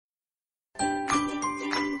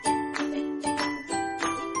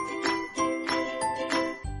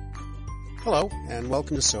Hello, and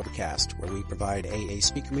welcome to Sobercast, where we provide AA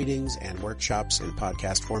speaker meetings and workshops in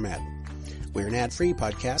podcast format. We're an ad-free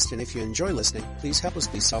podcast, and if you enjoy listening, please help us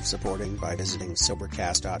be self-supporting by visiting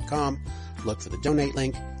Sobercast.com, look for the donate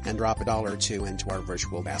link, and drop $1 or $2 into our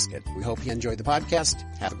virtual basket. We hope you enjoy the podcast.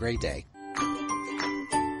 Have a great day.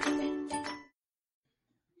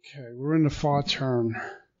 Okay, we're in the far turn.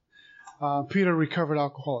 Peter, recovered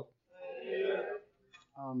alcoholic.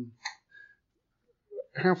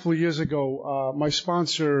 A handful of years ago, my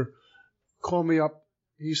sponsor called me up.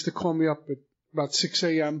 He used to call me up at about 6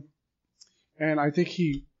 a.m. And I think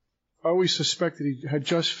I always suspected he had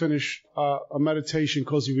just finished a meditation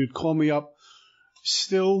because he would call me up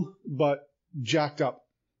still but jacked up.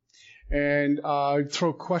 And I'd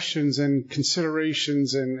throw questions and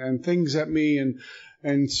considerations and things at me.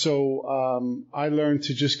 And so I learned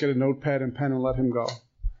to just get a notepad and pen and let him go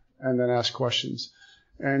and then ask questions.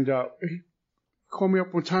 And he called me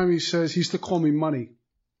up one time. He says, he used to call me Money.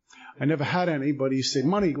 I never had any, but he said,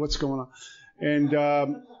 Money, what's going on? And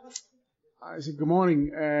I said, good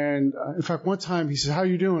morning. And in fact, one time he said, how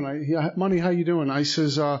you doing? Money, how you doing? I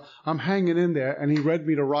says, I'm hanging in there. And he read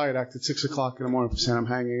me the riot act at 6 o'clock in the morning for saying I'm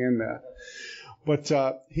hanging in there. But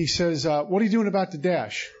he says, what are you doing about the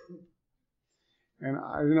dash? And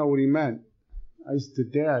I didn't know what he meant. I said, the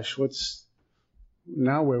dash,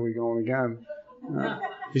 now where are we going again?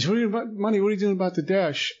 He said, what are you doing about Money? What are you doing about the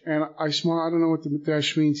dash? And I smiled. I don't know what the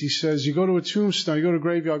dash means. He says, you go to a tombstone, you go to a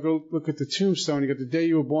graveyard, go look at the tombstone. You got the day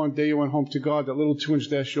you were born, the day you went home to God, that little 2-inch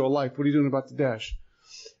dash, your life. What are you doing about the dash?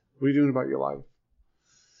 What are you doing about your life?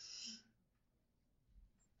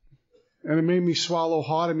 And it made me swallow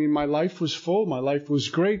hard. I mean, my life was full. My life was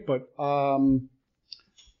great. But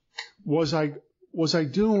was I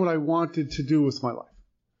doing what I wanted to do with my life?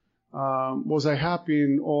 Was I happy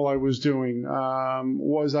in all I was doing?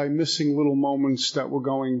 Was I missing little moments that were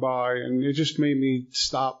going by? And it just made me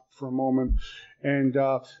stop for a moment. And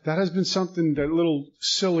that has been something, that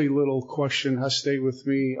silly little question has stayed with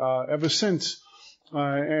me ever since.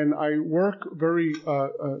 And I work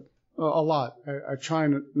a lot. I try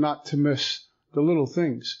not to miss the little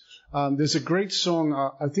things. There's a great song.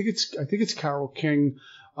 I think it's Carole King.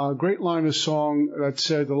 A great line of song that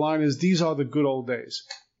said, the line is, "These are the good old days."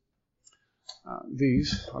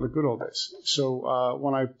 These are the good old days. So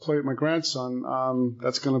when I play with my grandson,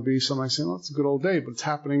 that's going to be something I say, well, it's a good old day, but it's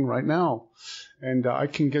happening right now. And I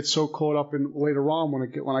can get so caught up in later on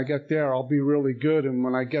when I get there, I'll be really good. And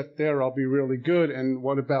when I get there, I'll be really good. And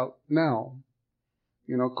what about now?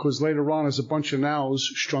 You know, because later on is a bunch of nows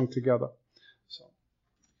strung together. So,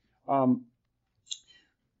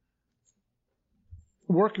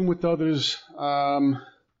 working with others,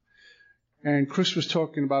 and Chris was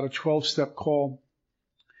talking about a 12-step call.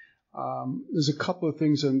 There's a couple of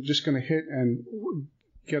things I'm just going to hit and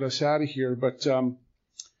get us out of here. But in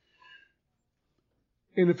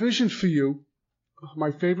A Vision for You, my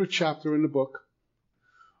favorite chapter in the book,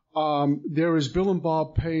 there is Bill and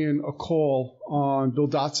Bob paying a call on Bill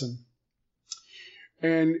Dotson.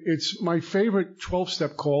 And it's my favorite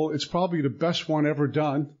 12-step call. It's probably the best one ever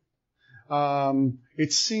done.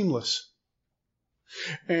 It's seamless.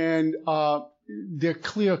 And they're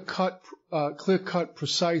clear-cut,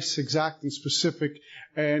 precise, exact, and specific,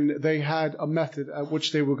 and they had a method at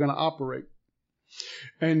which they were going to operate.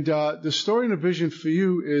 And the story in A Vision for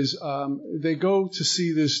You is they go to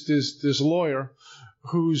see this lawyer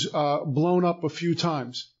who's blown up a few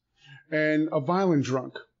times and a violent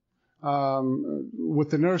drunk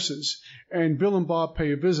with the nurses. And Bill and Bob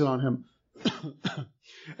pay a visit on him.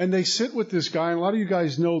 And they sit with this guy, and a lot of you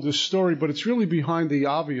guys know this story, but it's really behind the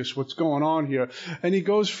obvious what's going on here. And he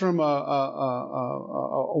goes from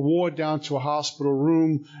a ward down to a hospital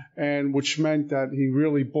room, and which meant that he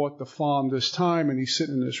really bought the farm this time, and he's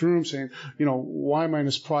sitting in this room saying, you know, why am I in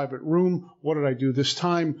this private room? What did I do this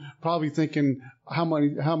time? Probably thinking how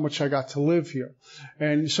much I got to live here.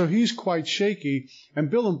 And so he's quite shaky,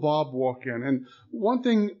 and Bill and Bob walk in. And one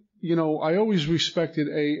thing, you know, I always respected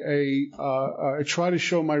AA. I try to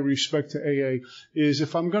show my respect to AA is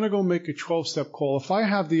if I'm going to go make a 12-step call, if I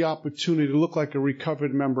have the opportunity to look like a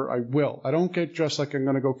recovered member, I will. I don't get dressed like I'm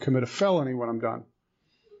going to go commit a felony when I'm done.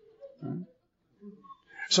 Right?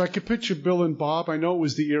 So I could picture Bill and Bob. I know it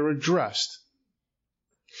was the era dressed.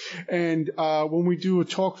 And when we do a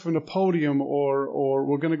talk from the podium or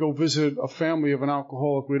we're going to go visit a family of an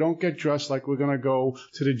alcoholic, we don't get dressed like we're going to go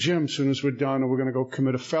to the gym as soon as we're done, or we're going to go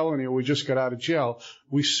commit a felony, or we just got out of jail.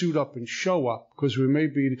 We suit up and show up because we may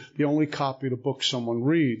be the only copy of the book someone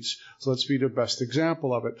reads. So let's be the best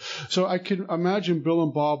example of it. So I can imagine Bill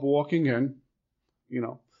and Bob walking in, you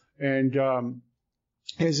know, and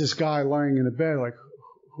here's this guy lying in a bed like,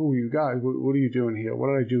 who are you guys? What are you doing here? What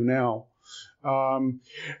did I do now?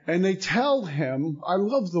 And they tell him, I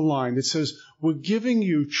love the line. It says, we're giving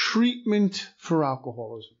you treatment for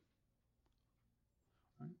alcoholism.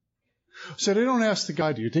 So they don't ask the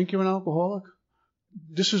guy, do you think you're an alcoholic?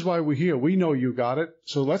 This is why we're here. We know you got it.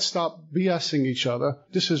 So let's stop BSing each other.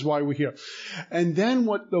 This is why we're here. And then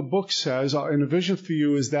what the book says in A Vision for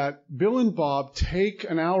You is that Bill and Bob take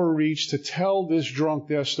an hour each to tell this drunk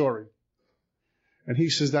their story. And he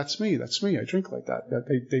says, that's me. I drink like that.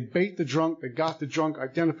 They bait the drunk. They got the drunk.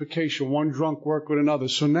 Identification. One drunk work with another.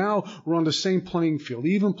 So now we're on the same playing field,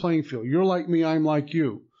 even playing field. You're like me. I'm like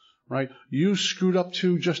you, right? You screwed up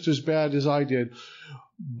too, just as bad as I did.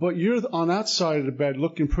 But you're on that side of the bed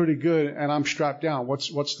looking pretty good, and I'm strapped down.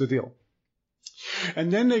 What's the deal?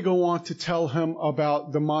 And then they go on to tell him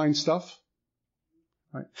about the mind stuff.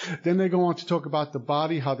 Right? Then they go on to talk about the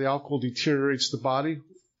body, how the alcohol deteriorates the body.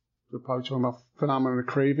 They're probably talking about phenomenon of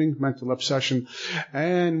craving, mental obsession.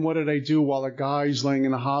 And what do they do while a guy's laying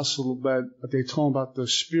in a hospital bed? They tell him about the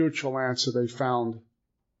spiritual answer they found.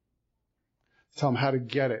 Tell him how to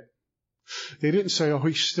get it. They didn't say, oh,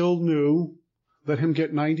 he's still new. Let him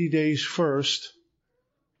get 90 days first.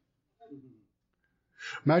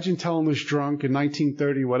 Imagine telling this drunk in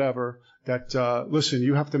 1930, whatever, that, listen,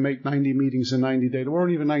 you have to make 90 meetings in 90 days. There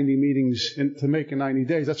weren't even 90 meetings to make in 90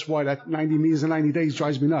 days. That's why that 90 meetings in 90 days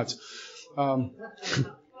drives me nuts.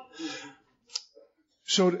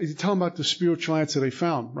 So you tell him about the spiritual answer they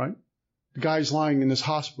found, right? The guy's lying in this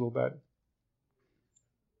hospital bed.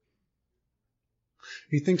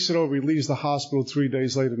 He thinks it over. He leaves the hospital 3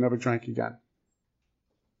 days later, never drank again.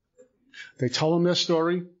 They tell him their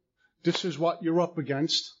story. This is what you're up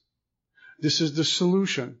against. This is the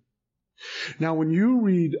solution. Now, when you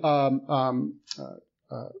read Bill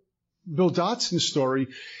Dotson's story,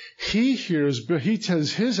 he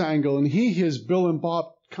tells his angle, and he hears Bill and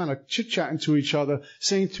Bob kind of chit-chatting to each other,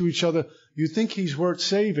 saying to each other, you think he's worth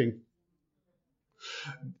saving?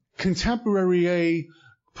 Contemporary A,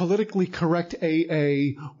 politically correct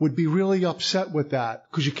AA would be really upset with that,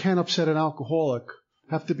 because you can't upset an alcoholic.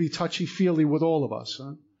 Have to be touchy-feely with all of us.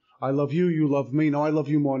 Huh? I love you, you love me. No, I love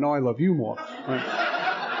you more. No, I love you more. Right?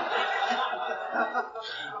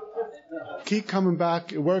 Keep coming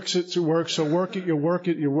back. It works. So work it. You work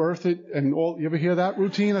it. You're worth it. And all. You ever hear that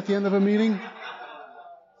routine at the end of a meeting?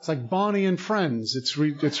 It's like Barney and Friends.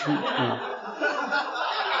 You know.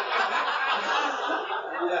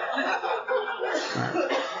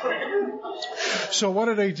 So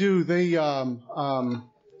what do? They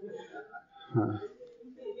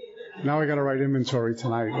now I got to write inventory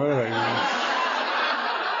tonight. What did I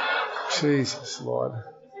do? Jesus, Lord.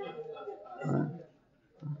 Right.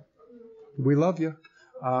 We love you.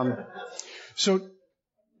 So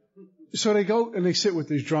they go and they sit with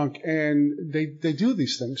this drunk, and they do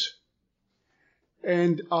these things.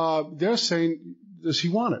 And they're saying, does he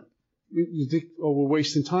want it? You think, oh, we're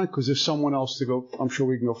wasting time because there's someone else to go. I'm sure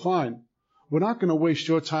we can go find. We're not going to waste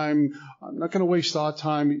your time. I'm not going to waste our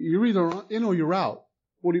time. You're either in or you're out.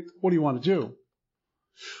 What do you want to do?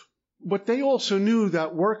 But they also knew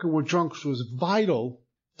that working with drunks was vital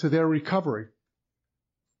to their recovery.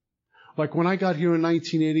 Like when I got here in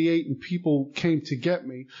 1988 and people came to get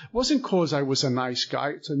me, it wasn't because I was a nice guy.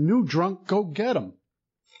 It's a new drunk, go get him.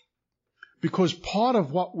 Because part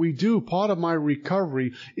of what we do, part of my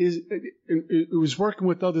recovery it was working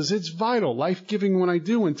with others. It's vital. Life-giving when I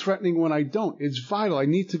do and threatening when I don't. It's vital. I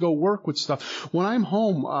need to go work with stuff. When I'm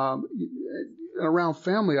home, around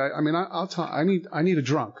family, I'll tell I need a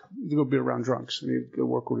drunk. I need to go be around drunks. I need to go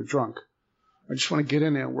work with a drunk. I just want to get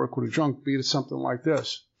in there and work with a drunk, be it something like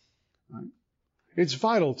this. Right? It's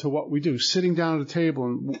vital to what we do. Sitting down at a table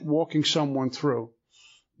and walking someone through,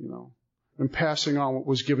 you know, and passing on what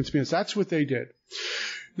was given to me. That's what they did.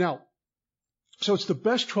 Now, so it's the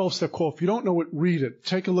best 12-step call. If you don't know it, read it.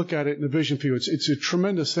 Take a look at it in the Vision for You. It's a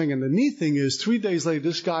tremendous thing. And the neat thing is 3 days later,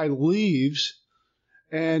 this guy leaves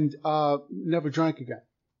and never drank again.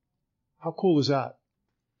 How cool is that?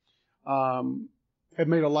 Had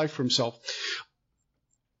made a life for himself.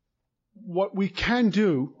 What we can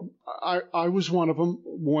do, I was one of them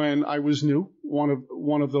when I was new,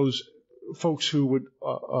 one of those folks who would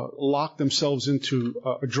lock themselves into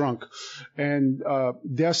a drunk, and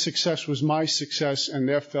their success was my success, and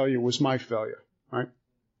their failure was my failure, right?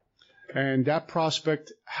 And that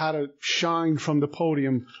prospect had to shine from the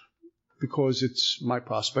podium because it's my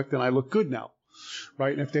prospect, and I look good now,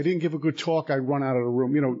 right? And if they didn't give a good talk, I'd run out of the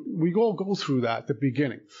room. You know, we all go through that at the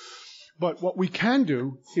beginning. But what we can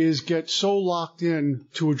do is get so locked in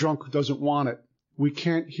to a drunk who doesn't want it, we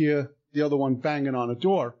can't hear the other one banging on a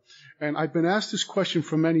door. And I've been asked this question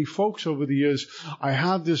from many folks over the years. I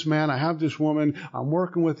have this man, I have this woman, I'm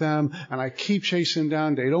working with them, and I keep chasing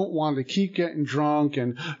down. They don't want to keep getting drunk,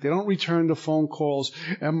 and they don't return the phone calls.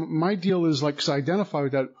 And my deal is, like, 'cause I identify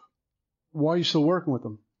with that, why are you still working with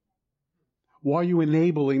them? Why are you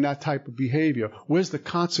enabling that type of behavior? Where's the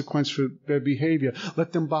consequence for their behavior?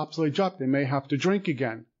 Let them bop till they drop. They may have to drink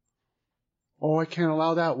again. Oh, I can't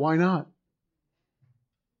allow that. Why not?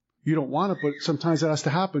 You don't want it, but sometimes that has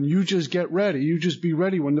to happen. You just get ready. You just be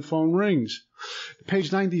ready when the phone rings.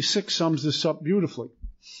 Page 96 sums this up beautifully.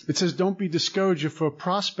 It says, don't be discouraged if a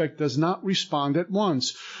prospect does not respond at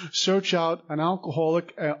once. Search out an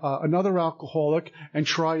alcoholic, another alcoholic, and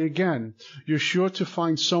try again. You're sure to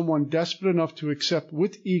find someone desperate enough to accept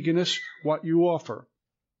with eagerness what you offer.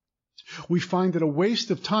 We find it a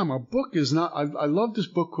waste of time. Our book is not, I love this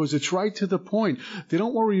book because it's right to the point. They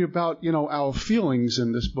don't worry about, our feelings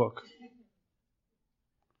in this book.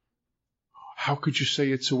 How could you say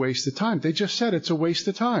it's a waste of time? They just said it's a waste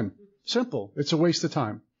of time. Simple. It's a waste of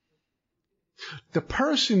time. The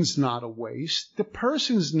person's not a waste. The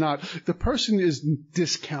person is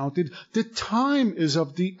discounted. The time is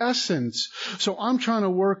of the essence. So I'm trying to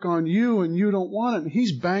work on you and you don't want it. And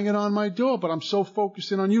he's banging on my door, but I'm so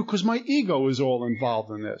focused in on you because my ego is all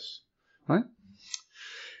involved in this. Right?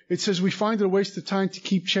 It says we find it a waste of time to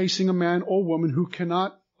keep chasing a man or woman who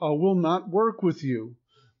will not work with you.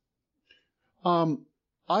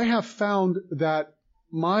 I have found that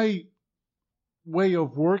my way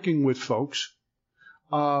of working with folks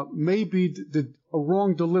may be a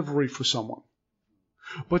wrong delivery for someone.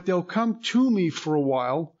 But they'll come to me for a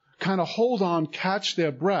while, kind of hold on, catch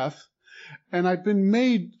their breath, and I've been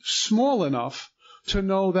made small enough to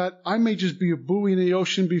know that I may just be a buoy in the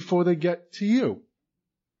ocean before they get to you.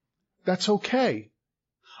 That's okay.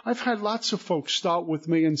 I've had lots of folks start with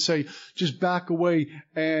me and say, just back away,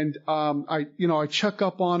 and I check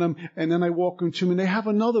up on them, and then I walk them to me, and they have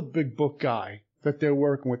another big book guy that they're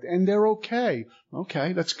working with, and they're okay.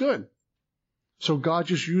 Okay, that's good. So God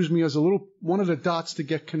just used me as one of the dots to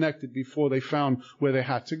get connected before they found where they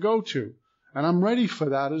had to go to. And I'm ready for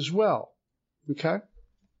that as well. Okay?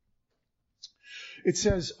 It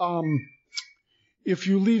says, if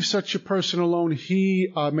you leave such a person alone,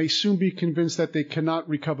 he may soon be convinced that they cannot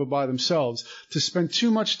recover by themselves. To spend too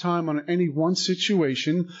much time on any one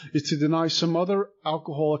situation is to deny some other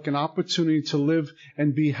alcoholic an opportunity to live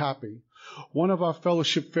and be happy. One of our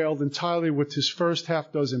fellowship failed entirely with his first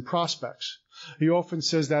half dozen prospects. He often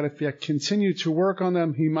says that if he had continued to work on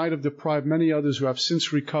them, he might have deprived many others who have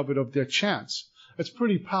since recovered of their chance. It's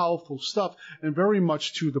pretty powerful stuff and very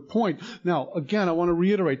much to the point. Now, again, I want to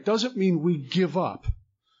reiterate, doesn't mean we give up.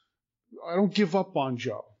 I don't give up on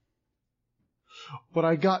Joe. But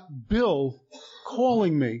I got Bill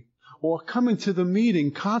calling me or coming to the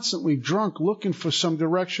meeting constantly drunk looking for some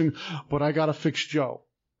direction, but I got to fix Joe.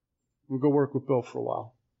 We'll go work with Bill for a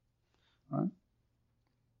while. All right?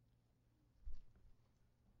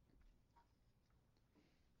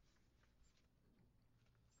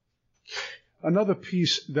 Another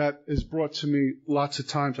piece that is brought to me lots of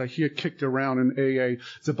times, I hear kicked around in AA,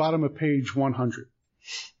 is the bottom of page 100.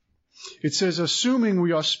 It says, assuming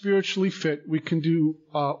we are spiritually fit, we can do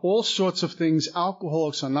all sorts of things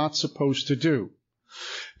alcoholics are not supposed to do.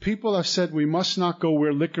 People have said we must not go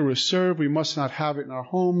where liquor is served, we must not have it in our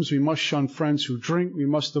homes, we must shun friends who drink, we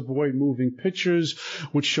must avoid moving pictures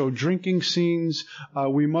which show drinking scenes,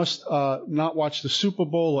 we must not watch the Super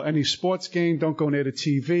Bowl or any sports game, don't go near the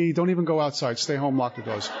TV, don't even go outside, stay home, lock the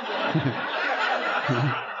doors.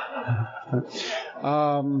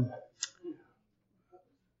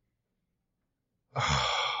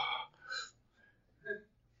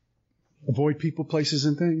 Avoid people, places,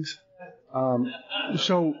 and things.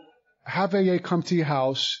 So have AA come to your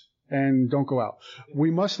house and don't go out. We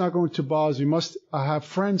must not go into bars. We must have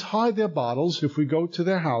friends hide their bottles if we go to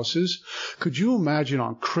their houses. Could you imagine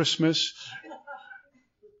on Christmas,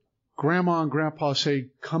 Grandma and Grandpa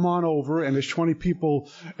say, come on over, and there's 20 people.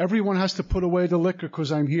 Everyone has to put away the liquor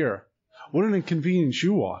because I'm here. What an inconvenience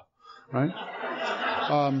you are, right?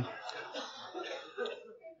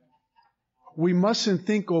 We mustn't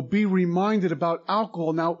think or be reminded about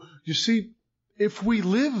alcohol. Now, you see, if we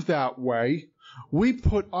live that way,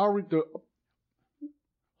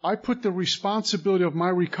 I put the responsibility of my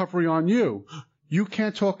recovery on you. You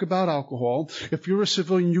can't talk about alcohol. If you're a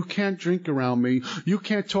civilian, you can't drink around me. You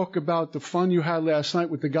can't talk about the fun you had last night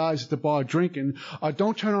with the guys at the bar drinking.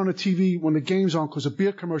 Don't turn on the TV when the game's on because a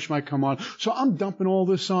beer commercial might come on. So I'm dumping all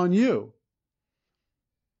this on you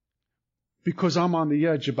because I'm on the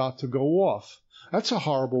edge about to go off. That's a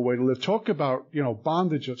horrible way to live. Talk about,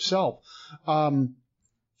 bondage of self.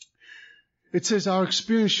 It says our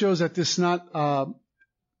experience shows that this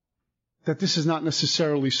is not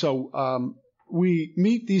necessarily so. We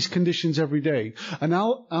meet these conditions every day. An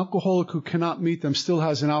alcoholic who cannot meet them still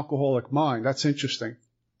has an alcoholic mind. That's interesting.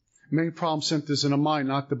 Main problem centers in the mind,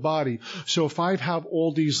 not the body. So if I have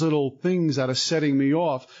all these little things that are setting me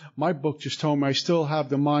off, my book just told me I still have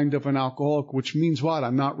the mind of an alcoholic, which means what?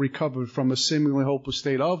 I'm not recovered from a seemingly hopeless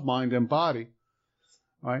state of mind and body.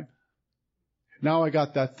 Right? Now I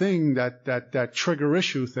got that thing, that trigger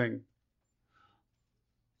issue thing.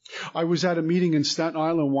 I was at a meeting in Staten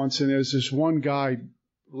Island once, and there's this one guy,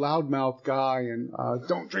 loudmouth guy, and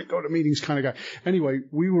don't drink, go to meetings kind of guy. Anyway,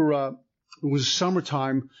 it was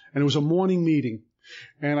summertime, and it was a morning meeting.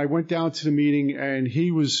 And I went down to the meeting, and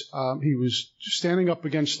he was standing up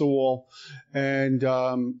against the wall, and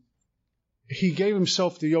he gave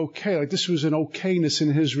himself the okay, like this was an okayness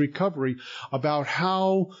in his recovery about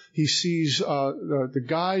how he sees the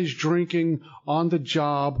guys drinking on the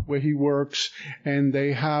job where he works, and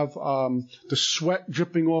they have the sweat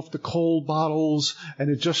dripping off the cold bottles, and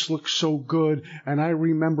it just looks so good. And I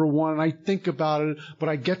remember one, and I think about it, but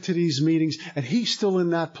I get to these meetings, and he's still in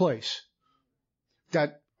that place.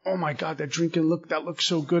 That, oh my God, that drinking that looks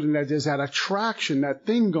so good, and there's that attraction, that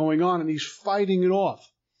thing going on, and he's fighting it off.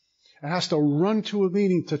 And has to run to a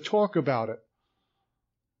meeting to talk about it.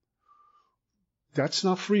 That's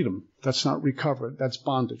not freedom. That's not recovered. That's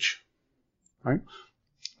bondage. Right?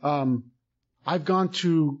 I've gone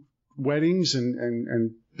to weddings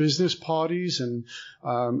and business parties and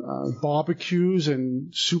barbecues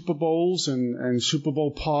and Super Bowls and Super Bowl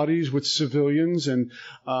parties with civilians and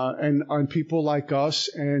people like us,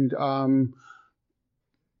 and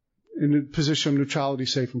in a position of neutrality,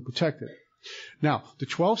 safe and protected. Now, the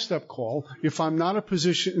 12-step call, if I'm not in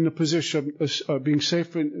a position of being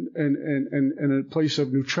safe in a place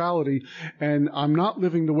of neutrality, and I'm not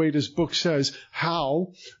living the way this book says,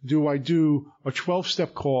 how do I do a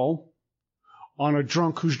 12-step call on a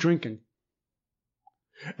drunk who's drinking?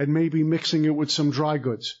 And maybe mixing it with some dry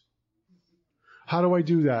goods. How do I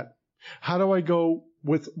do that? How do I go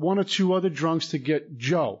with one or two other drunks to get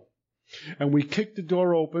Joe? And we kick the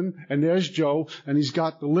door open, and there's Joe, and he's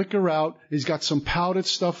got the liquor out, he's got some powdered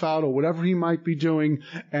stuff out, or whatever he might be doing,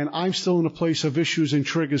 and I'm still in a place of issues and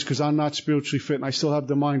triggers because I'm not spiritually fit, and I still have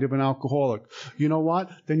the mind of an alcoholic. You know what?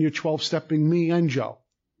 Then you're 12-stepping me and Joe.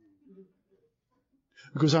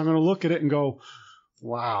 Because I'm going to look at it and go,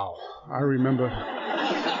 wow, I remember.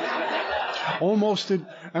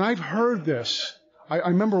 And I've heard this. I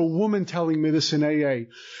remember a woman telling me this in AA.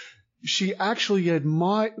 She actually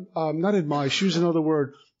not admired, she used another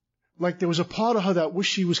word, like there was a part of her that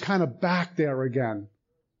wished she was kind of back there again.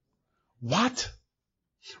 What?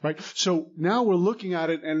 Right? So now we're looking at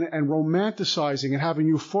it and romanticizing and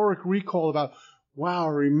having euphoric recall about, wow, I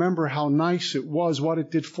remember how nice it was, what it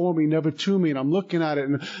did for me, never to me, and I'm looking at it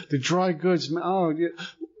and the dry goods, oh,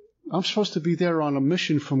 I'm supposed to be there on a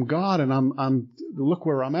mission from God, and I'm look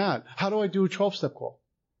where I'm at. How do I do a 12-step call?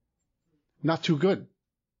 Not too good.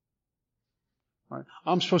 Right.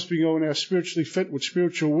 I'm supposed to be going there spiritually fit with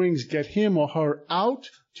spiritual wings, get him or her out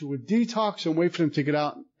to a detox and wait for them to get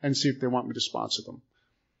out and see if they want me to sponsor them.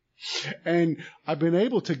 And I've been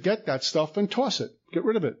able to get that stuff and toss it, get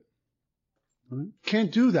rid of it. Right.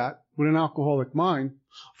 Can't do that with an alcoholic mind.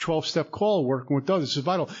 12-step call working with others is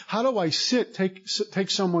vital. How do I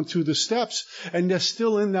take someone through the steps and they're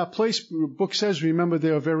still in that place? The book says, remember, they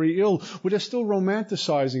are very ill, but they're still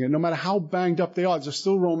romanticizing it. No matter how banged up they are, they're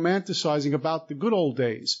still romanticizing about the good old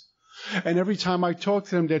days. And every time I talk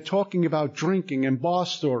to them, they're talking about drinking and bar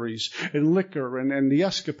stories and liquor and the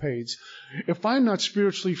escapades. If I'm not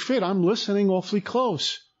spiritually fit, I'm listening awfully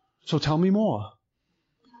close. So tell me more.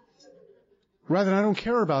 Rather than I don't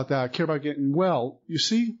care about that, I care about getting well. You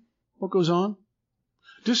see what goes on?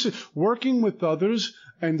 This is working with others,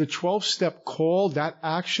 and the 12-step call, that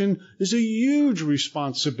action, is a huge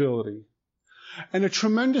responsibility. And a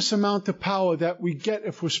tremendous amount of power that we get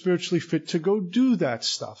if we're spiritually fit to go do that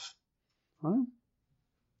stuff. Huh?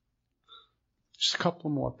 Just a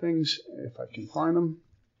couple more things, if I can find them.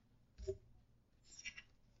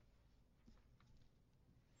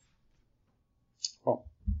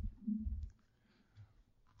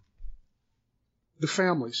 The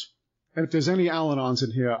families. And if there's any al-anons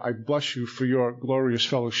in here, I bless you for your glorious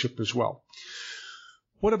fellowship as well.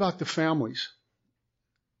 What about the families?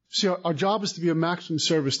 See, our job is to be a maximum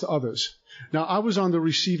service to others. Now, I was on the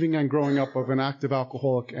receiving end growing up of an active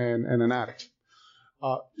alcoholic and an addict.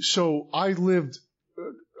 So I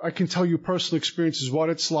can tell you personal experiences, what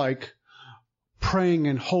it's like praying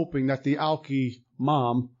and hoping that the alky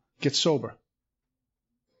mom gets sober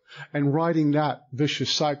and riding that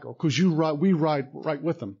vicious cycle, because we ride right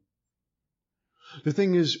with them. The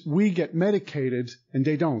thing is, we get medicated and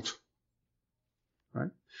they don't.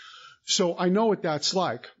 Right? So I know what that's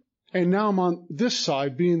like. And now I'm on this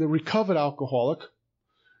side, being the recovered alcoholic,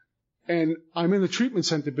 and I'm in the treatment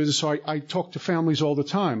center business, so I talk to families all the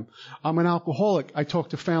time. I'm an alcoholic. I talk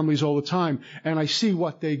to families all the time, and I see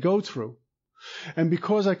what they go through. And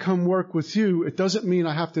because I come work with you, it doesn't mean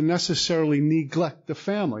I have to necessarily neglect the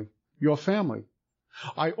family, your family.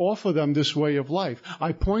 I offer them this way of life.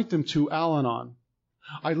 I point them to al-anon.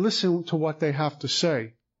 I listen to what they have to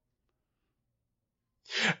say.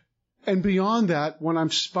 And beyond that, when I'm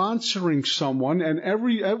sponsoring someone, and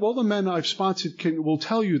all the men I've sponsored will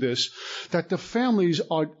tell you this, that the families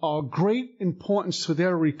are great importance to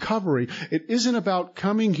their recovery. It isn't about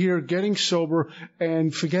coming here, getting sober,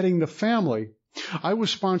 and forgetting the family. I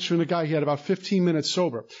was sponsoring a guy, he had about 15 minutes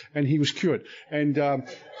sober, and he was cured. And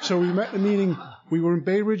so we met in a meeting, we were in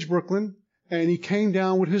Bay Ridge, Brooklyn, and he came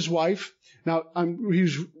down with his wife. Now, he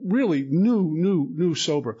was really new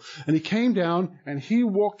sober. And he came down, and he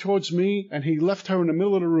walked towards me, and he left her in the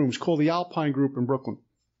middle of the room. It's called the Alpine Group in Brooklyn.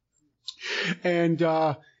 And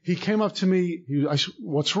he came up to me. I said,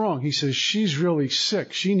 "What's wrong?" He says, "She's really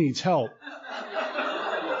sick. She needs help."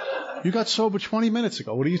 "You got sober 20 minutes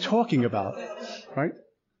ago. What are you talking about?" Right?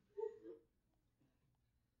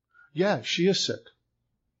 Yeah, she is sick.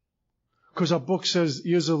 Because our book says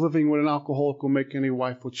years of living with an alcoholic will make any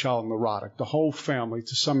wife or child neurotic. The whole family,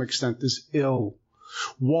 to some extent, is ill.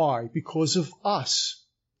 Why? Because of us.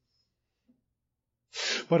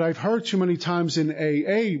 But I've heard too many times in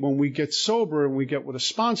AA, when we get sober and we get with a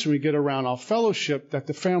sponsor, we get around our fellowship, that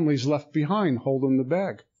the family's left behind holding the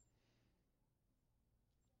bag.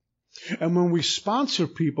 And when we sponsor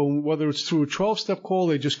people, whether it's through a 12-step call,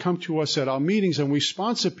 they just come to us at our meetings and we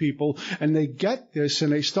sponsor people and they get this and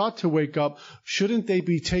they start to wake up. Shouldn't they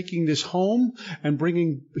be taking this home and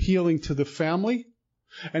bringing healing to the family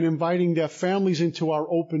and inviting their families into our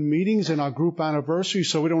open meetings and our group anniversaries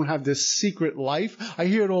so we don't have this secret life? I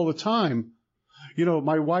hear it all the time. You know,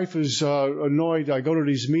 my wife is annoyed. I go to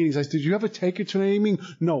these meetings. I said, "Did you ever take her to any meeting?"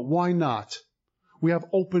 "No." "Why not?" We have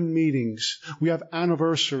open meetings. We have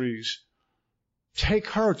anniversaries. Take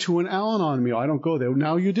her to an al-anon meal. I don't go there.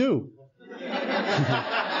 Now you do.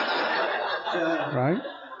 Right?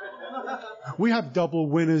 We have double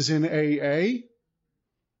winners in AA.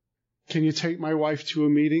 Can you take my wife to a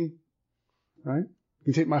meeting? Right? You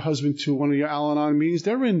can take my husband to one of your al-anon meetings.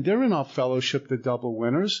 They're in our fellowship, the double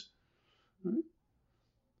winners. Right?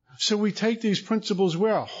 So we take these principles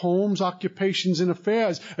where? Homes, occupations, and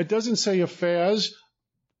affairs. It doesn't say affairs,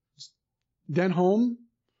 then home.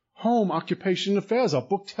 Home, occupation, and affairs. Our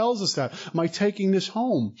book tells us that. Am I taking this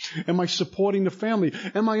home? Am I supporting the family?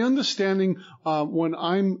 Am I understanding when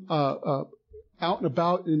I'm out and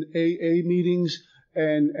about in AA meetings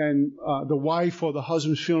and the wife or the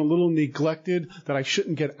husband's feeling a little neglected, that I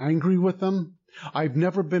shouldn't get angry with them? I've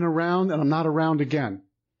never been around and I'm not around again.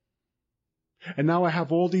 And now I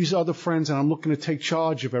have all these other friends and I'm looking to take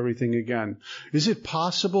charge of everything again. Is it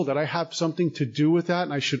possible that I have something to do with that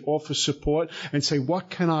and I should offer support and say,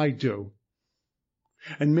 what can I do?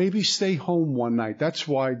 And maybe stay home one night. That's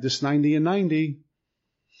why this 90 and 90.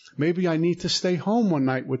 Maybe I need to stay home one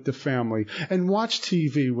night with the family and watch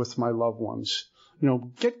TV with my loved ones. You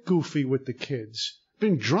know, get goofy with the kids.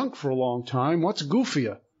 Been drunk for a long time. What's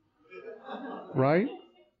goofier? Right?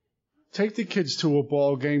 Take the kids to a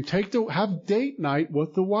ball game. Have date night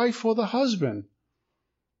with the wife or the husband.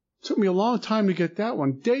 It took me a long time to get that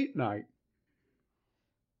one. Date night.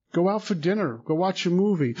 Go out for dinner. Go watch a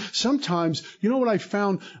movie. Sometimes, you know what I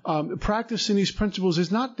found? Practicing these principles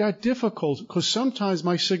is not that difficult because sometimes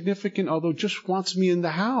my significant other just wants me in the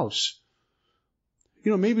house.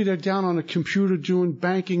 You know, maybe they're down on a computer doing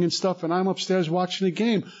banking and stuff and I'm upstairs watching a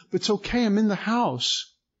game. But it's okay. I'm in the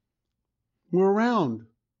house. We're around.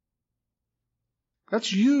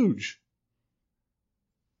 That's huge.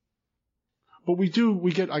 But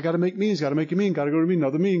I got to make meetings, got to make a meeting, got to go to a meeting,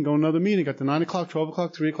 another meeting, go to another meeting, got to 9 o'clock, 12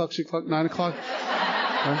 o'clock, 3 o'clock, 6 o'clock, 9 o'clock.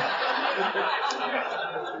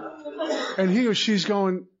 And he or she's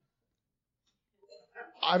going,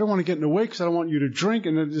 I don't want to get in the way because I don't want you to drink.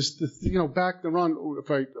 And then just, back and run. If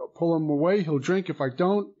I pull him away, he'll drink. If I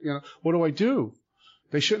don't, what do I do?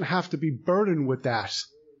 They shouldn't have to be burdened with that.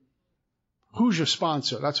 Who's your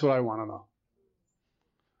sponsor? That's what I want to know.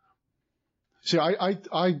 See,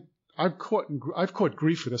 I've caught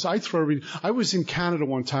grief for this. I was in Canada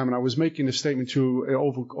one time and I was making a statement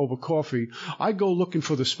over coffee. I go looking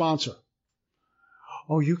for the sponsor.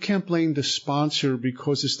 Oh, you can't blame the sponsor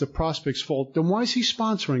because it's the prospect's fault. Then why is he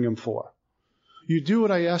sponsoring him for? You do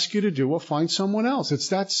what I ask you to do or find someone else. It's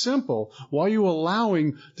that simple. Why are you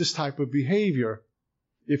allowing this type of behavior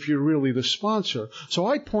if you're really the sponsor? So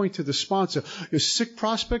I point to the sponsor. A sick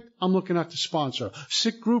prospect, I'm looking at the sponsor.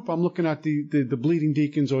 Sick group, I'm looking at the bleeding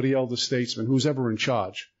deacons or the elder statesman, who's ever in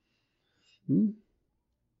charge.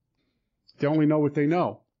 They only know what they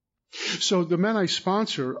know. So the men I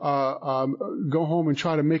sponsor go home and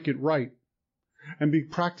try to make it right and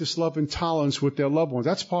practice love and tolerance with their loved ones.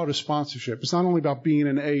 That's part of sponsorship. It's not only about being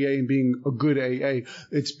an AA and being a good AA.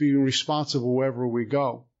 It's being responsible wherever we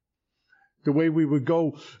go. The way we would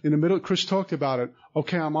go in the middle, Chris talked about it.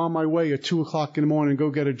 Okay, I'm on my way at 2 o'clock in the morning, go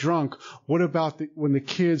get a drunk. What about when the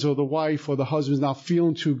kids or the wife or the husband's not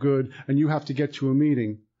feeling too good and you have to get to a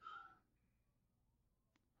meeting?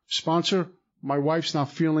 Sponsor, my wife's not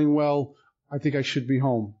feeling well. I think I should be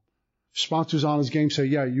home. Sponsor's on his game, say,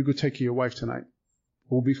 yeah, you go take care of your wife tonight.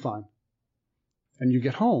 We'll be fine. And you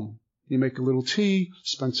get home. You make a little tea,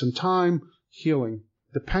 spend some time, healing.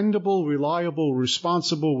 Dependable, reliable,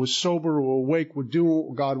 responsible, we're sober, we're awake, we're doing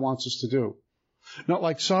what God wants us to do. Not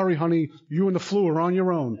like, sorry, honey, you and the flu are on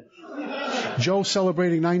your own. Joe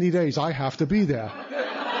celebrating 90 days, I have to be there.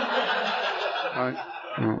 Right?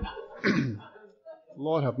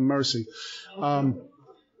 Lord have mercy.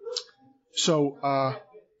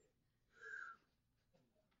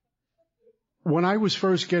 When I was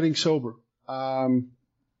first getting sober,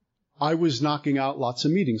 I was knocking out lots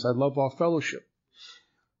of meetings. I love our fellowship.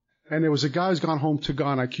 And there was a guy who's gone home to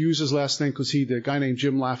God. I can use his last name because he did. A guy named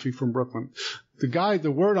Jim Laffey from Brooklyn.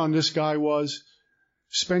 The word on this guy was,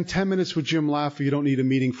 spend 10 minutes with Jim Laffey. You don't need a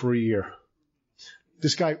meeting for a year.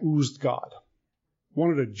 This guy oozed God.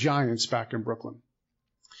 One of the giants back in Brooklyn.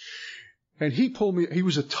 And he pulled me, he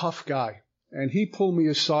was a tough guy. And he pulled me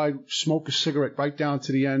aside, smoked a cigarette right down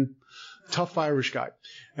to the end. Tough Irish guy.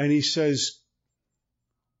 And he says,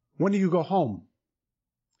 when do you go home?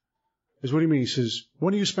 I said, what do you mean? He says,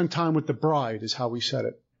 when do you spend time with the bride, is how he said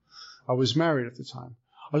it. I was married at the time.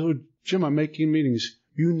 I said, Jim, I'm making meetings.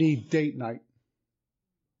 You need date night.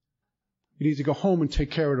 You need to go home and take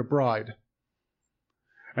care of the bride.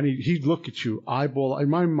 And he'd look at you, eyeball. I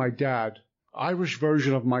remember my dad, Irish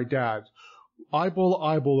version of my dad. Eyeball to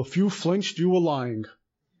eyeball. If you flinched, you were lying.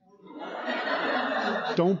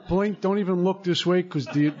 Don't blink. Don't even look this way because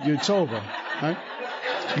it's over. Right?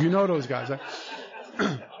 You know those guys. Right?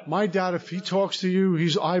 My dad, if he talks to you,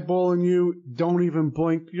 he's eyeballing you. Don't even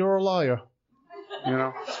blink. You're a liar. You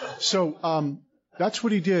know. So that's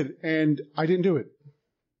what he did, and I didn't do it.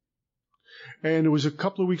 And it was a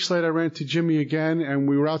couple of weeks later, I ran to Jimmy again, and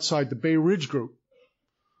we were outside the Bay Ridge group.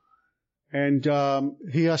 And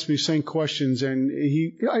he asked me the same questions, and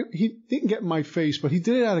he didn't get in my face, but he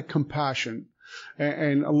did it out of compassion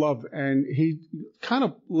and love, and he kind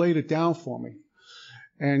of laid it down for me.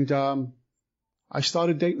 And I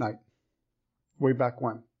started date night way back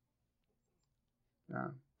when. Yeah.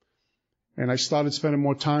 And I started spending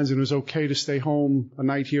more times, and it was okay to stay home a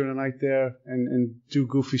night here and a night there and do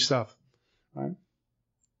goofy stuff. Right?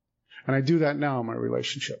 And I do that now in my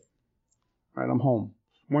relationship. Right? I'm home.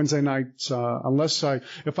 Wednesday nights,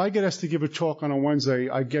 if I get asked to give a talk on a Wednesday,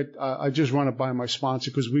 I just run it by my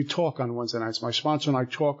sponsor because we talk on Wednesday nights. My sponsor and I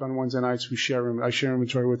talk on Wednesday nights. I share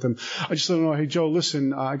inventory with him. I just let him know, hey, Joe,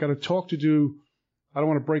 listen, I got a talk to do. I don't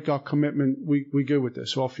want to break our commitment. We good with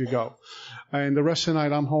this. Off you go. And the rest of the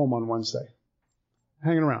night, I'm home on Wednesday,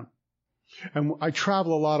 hanging around. And I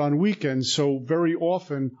travel a lot on weekends, so very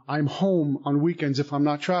often I'm home on weekends if I'm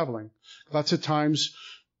not traveling. Lots of times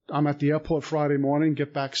I'm at the airport Friday morning,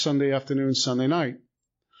 get back Sunday afternoon, Sunday night.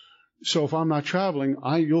 So if I'm not traveling,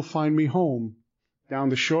 you'll find me home down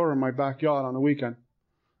the shore in my backyard on the weekend.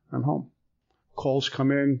 I'm home. Calls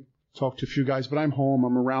come in, talk to a few guys, but I'm home.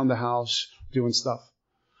 I'm around the house doing stuff.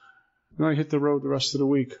 Then I hit the road the rest of the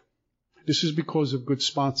week. This is because of good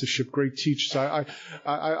sponsorship, great teachers.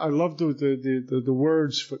 I love the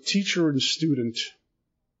words for teacher and student.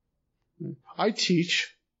 I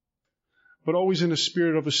teach, but always in the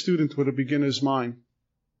spirit of a student with a beginner's mind.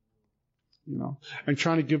 You know, and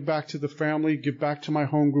trying to give back to the family, give back to my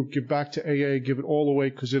home group, give back to AA, give it all away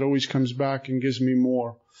because it always comes back and gives me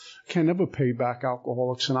more. Can never pay back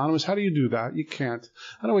Alcoholics Anonymous. How do you do that? You can't.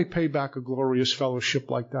 How do I pay back a glorious fellowship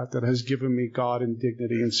like that has given me God and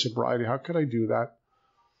dignity and sobriety? How could I do that?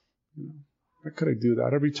 You know, how could I do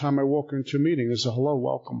that? Every time I walk into a meeting, there's a hello,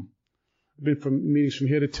 welcome. I've been from meetings from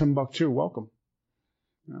here to Timbuktu, welcome.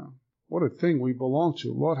 You know, what a thing we belong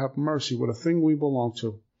to. Lord have mercy, what a thing we belong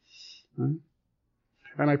to. Right?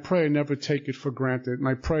 And I pray I never take it for granted. And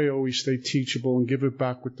I pray I always stay teachable and give it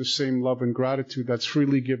back with the same love and gratitude that's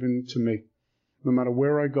freely given to me. No matter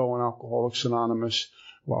where I go in Alcoholics Anonymous,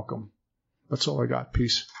 welcome. That's all I got.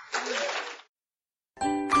 Peace.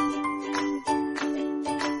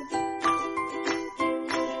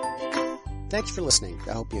 Thanks for listening.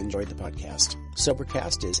 I hope you enjoyed the podcast.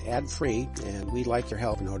 Sobercast is ad-free, and we'd like your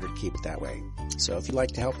help in order to keep it that way. So if you'd like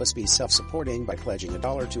to help us be self-supporting by pledging $1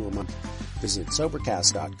 or $2 a month, visit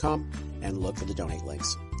Sobercast.com and look for the donate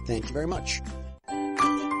links. Thank you very much.